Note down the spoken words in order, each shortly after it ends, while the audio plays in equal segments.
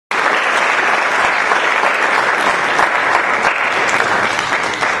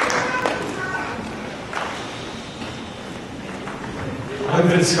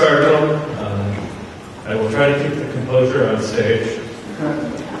Vince Cardinal. I will try to keep the composure on stage.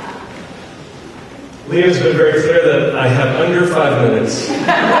 Lee has been very clear that I have under 5 minutes. I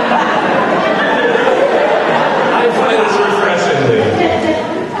find this refreshing, Lee.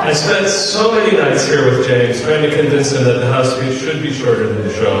 I spent so many nights here with James trying to convince him that the house speech should be shorter than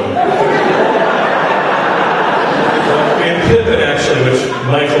the show. In Pippin, actually, which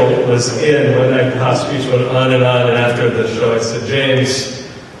Michael was in when that house speech went on, and after the show I said, James,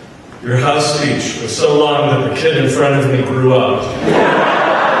 your house speech was so long that the kid in front of me grew up.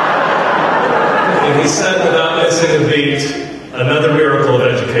 And he said, without missing a beat, another miracle of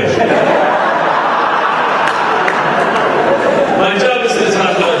education. My job is to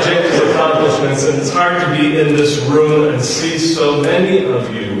talk about James' accomplishments, and it's hard to be in this room and see so many of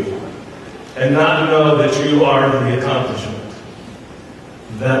you and not know that you are the accomplishment.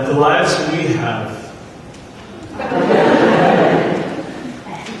 That the lives we have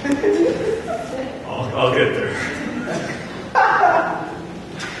I'll get there.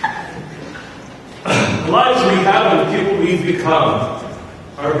 The lives we have and the people we've become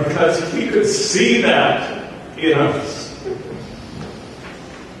are because he could see that in us.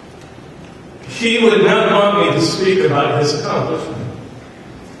 He would not want me to speak about his accomplishment.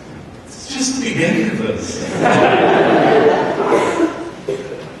 It's just the beginning of this.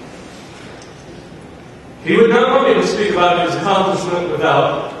 He would not want me to speak about his accomplishment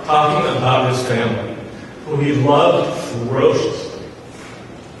without talking about his family, who he loved ferociously.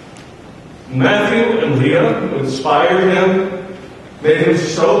 Matthew and Leah, who inspired him, made him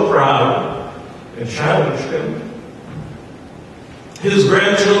so proud and challenged him. His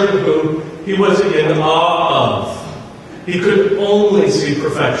grandchildren, who he was in awe of. He could only see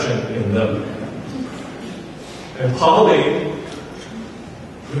perfection in them. And Pauline,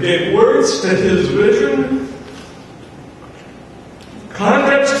 who gave words to his vision,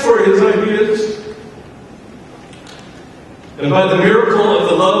 context for his ideas, and by the miracle of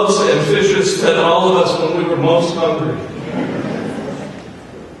the loaves and fishes fed all of us when we were most hungry.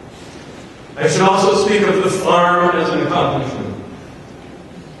 I should also speak of the farm as an accomplishment.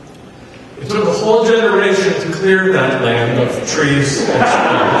 It took a whole generation to clear that land of trees and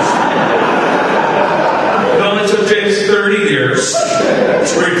shrubs. It only took James 30 years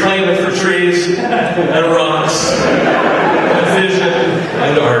to reclaim it for trees and rocks and vision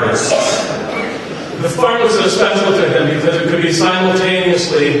and artists. The farm was so special to him because it could be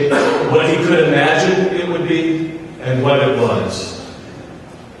simultaneously what he could imagine it would be and what it was.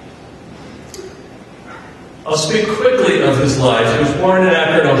 I'll speak quickly of his life. He was born in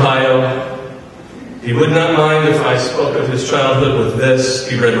Akron, Ohio. He would not mind if I spoke of his childhood with this.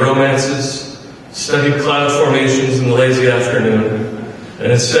 He read romances, studied cloud formations in the lazy afternoon,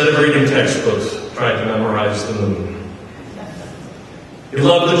 and instead of reading textbooks, tried to memorize the moon. He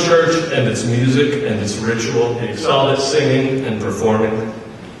loved the church and its music and its ritual. He excelled at singing and performing.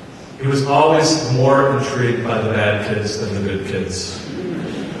 He was always more intrigued by the bad kids than the good kids.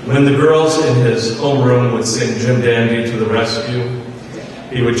 When the girls in his homeroom would sing Jim Dandy to the rescue,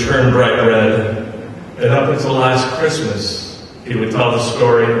 he would turn bright red. And up until last Christmas, he would tell the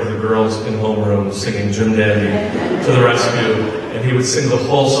story of the girls in homeroom singing Jim Dandy to the rescue, and he would sing the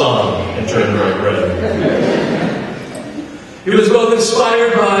whole song and turn bright red. He was both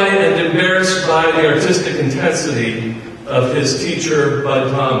inspired by and embarrassed by the artistic intensity of his teacher,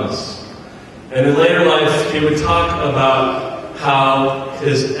 Bud Thomas. And in later life, he would talk about how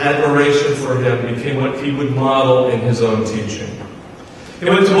his admiration for him became what he would model in his own teaching. He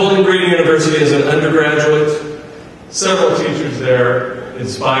went to Bowling Green University as an undergraduate. Several teachers there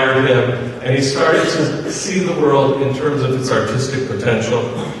inspired him, and he started to see the world in terms of its artistic potential.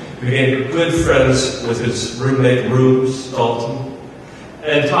 He became good friends with his roommate, Rubes Thornton,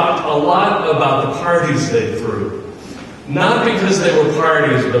 and talked a lot about the parties they threw. Not because they were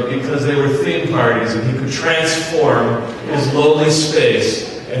parties, but because they were theme parties, and he could transform his lowly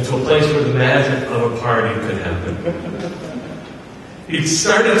space into a place where the magic of a party could happen. He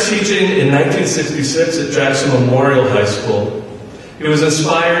started teaching in 1966 at Jackson Memorial High School. He was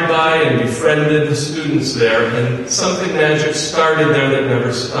inspired by and befriended the students there, and something magic started there that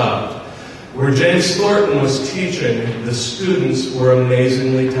never stopped. Where James Thornton was teaching, the students were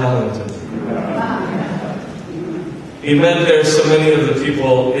amazingly talented. He met there so many of the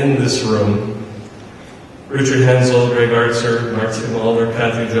people in this room. Richard Hensel, Greg Artser, Marcy Mulder,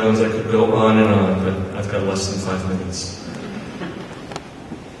 Kathy Jones. I could go on, but I've got less than 5 minutes.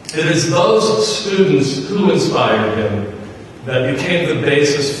 It is those students who inspired him that became the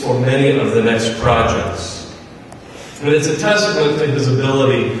basis for many of the next projects. And it's a testament to his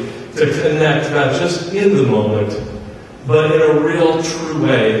ability to connect not just in the moment, but in a real, true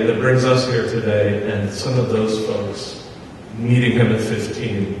way that brings us here today and some of those folks meeting him at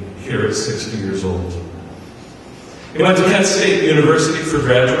 15, here at 60 years old. He went to Kent State University for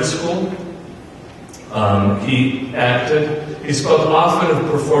graduate school. He acted. He spoke often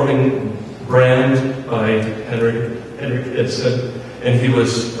of performing Brand by Henrik Ibsen, and he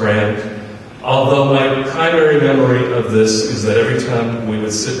was Brand. Although my primary memory of this is that every time we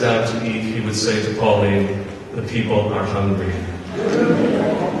would sit down to eat, he would say to Pauline, "The people are hungry."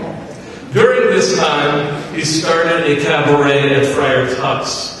 During this time, he started a cabaret at Friar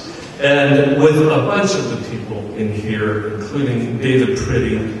Tuck's, and with a bunch of the people in here, including David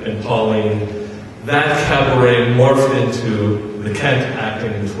Pretty and Pauline, that cabaret morphed into the Kent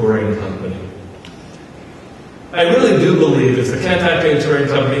Acting and Touring Company. I really do believe if the Kent Acting and Touring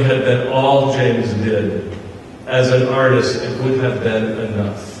Company had been all James did as an artist, it would have been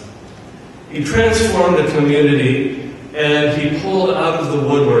enough. He transformed a community, and he pulled out of the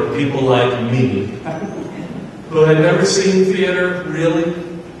woodwork people like me, who had never seen theater, really,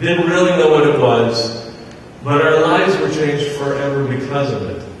 didn't really know what it was, but our lives were changed forever because of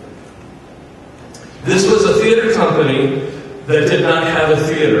it. This was a theater company that did not have a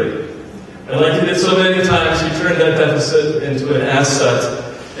theater. And like he did so many times, he turned that deficit into an asset,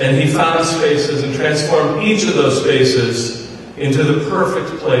 and he found spaces and transformed each of those spaces into the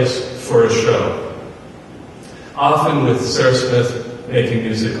perfect place for a show. Often with Sarah Smith making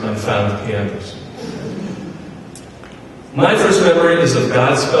music on found pianos. My first memory is of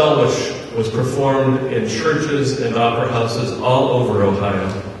Godspell, which was performed in churches and opera houses all over Ohio.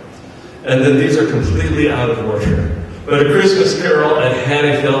 And then these are completely out of order. But A Christmas Carol at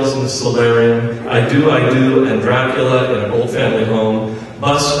Hannah Hills in the Solarium, I Do, and Dracula in an Old Family Home,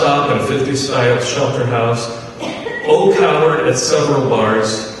 Bus Stop and 50s Style Shelter House, Oh Coward at several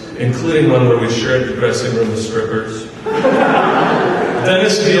bars, including one where we shared the dressing room with strippers.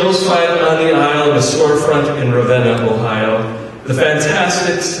 Dennis Beals Fight on the Aisle in a storefront in Ravenna, Ohio. The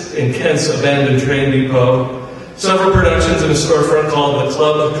Fantastics in Kent's abandoned train depot. Several productions in a storefront called the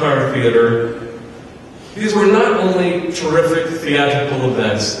Club of Car Theater. These were not only terrific theatrical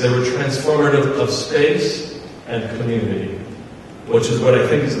events, they were transformative of space and community, which is what I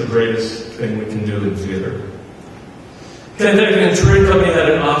think is the greatest thing we can do in theater. Kent Acting and Touring Company had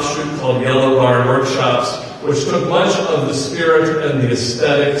an offshoot called Yellow Barn Workshops, which took much of the spirit and the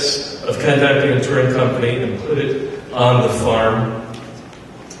aesthetics of Kent Acting and Touring Company and put it on the farm.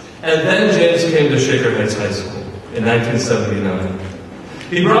 And then James came to Shaker Heights High School in 1979.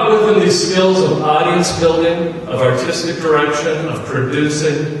 He brought with him these skills of audience building, of artistic direction, of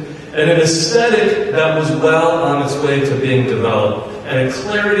producing, and an aesthetic that was well on its way to being developed, and a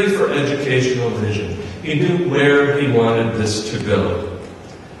clarity for educational vision. He knew where he wanted this to go.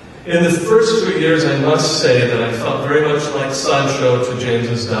 In the first 3 years, I must say that I felt very much like Sancho to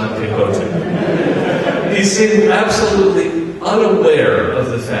James's Don Quixote. He seemed absolutely unaware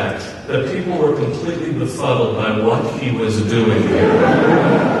of the fact that people were completely befuddled by what he was doing here.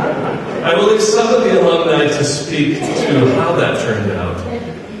 I will leave some of the alumni to speak to how that turned out.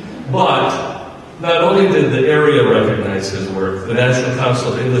 But not only did the area recognize his work, the National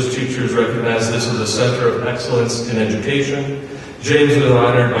Council of English Teachers recognized this as a center of excellence in education. James was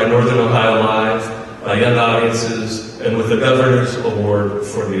honored by Northern Ohio Live, by young audiences, and with the Governor's Award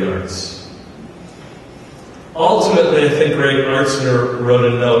for the Arts. Ultimately, I think Greg Artsner wrote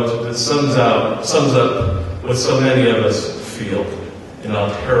a note that sums up what so many of us feel, and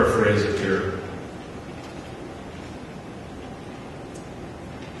I'll paraphrase it here.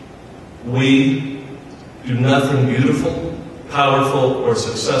 We do nothing beautiful, powerful, or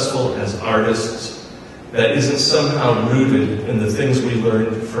successful as artists that isn't somehow rooted in the things we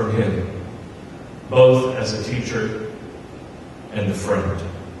learned from him, both as a teacher and a friend.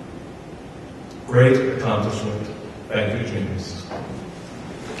 Great accomplishment. Thank you, James.